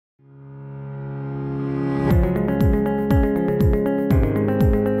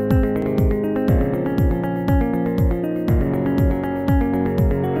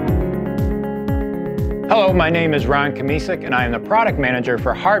Hello, my name is Ron Kamisic and I am the product manager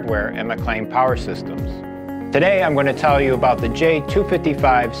for hardware at MacLean Power Systems. Today I'm going to tell you about the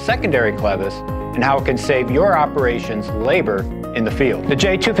J255 secondary Clevis and how it can save your operations labor in the field. The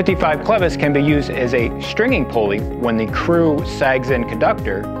J255 Clevis can be used as a stringing pulley when the crew sags in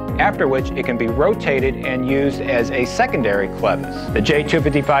conductor, after which it can be rotated and used as a secondary Clevis. The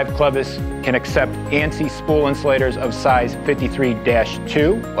J255 Clevis can accept ANSI spool insulators of size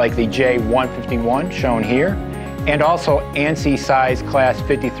 53-2, like the J151 shown here, and also ANSI size class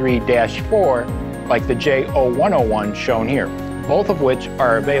 53-4, like the J0101 shown here, both of which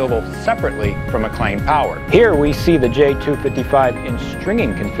are available separately from MacLean Power. Here we see the J255 in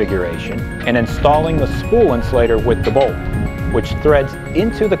stringing configuration and installing the spool insulator with the bolt, which threads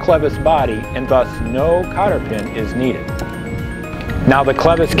into the Clevis body and thus no cotter pin is needed. Now the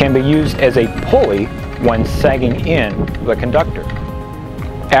Clevis can be used as a pulley when sagging in the conductor.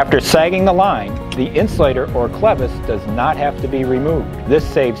 After sagging the line, the insulator or Clevis does not have to be removed. This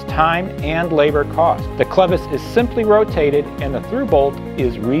saves time and labor cost. The Clevis is simply rotated and the through bolt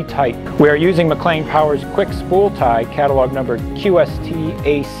is retightened. We are using MacLean Power's quick spool tie catalog number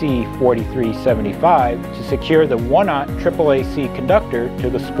QST-AC4375 to secure the 1/0 AAAC conductor to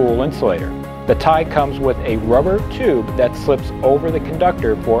the spool insulator. The tie comes with a rubber tube that slips over the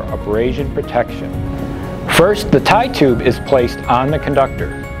conductor for abrasion protection. First, the tie tube is placed on the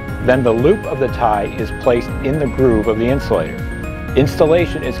conductor. Then the loop of the tie is placed in the groove of the insulator.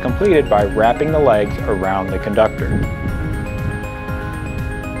 Installation is completed by wrapping the legs around the conductor.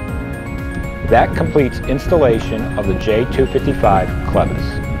 That completes installation of the J255 Clevis.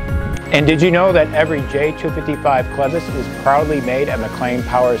 And did you know that every J255 Clevis is proudly made at MacLean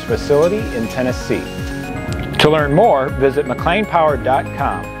Power's facility in Tennessee? To learn more, visit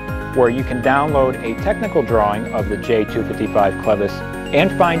MacLeanPower.com, where you can download a technical drawing of the J255 Clevis and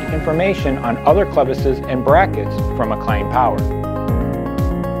find information on other Clevises and brackets from MacLean Power.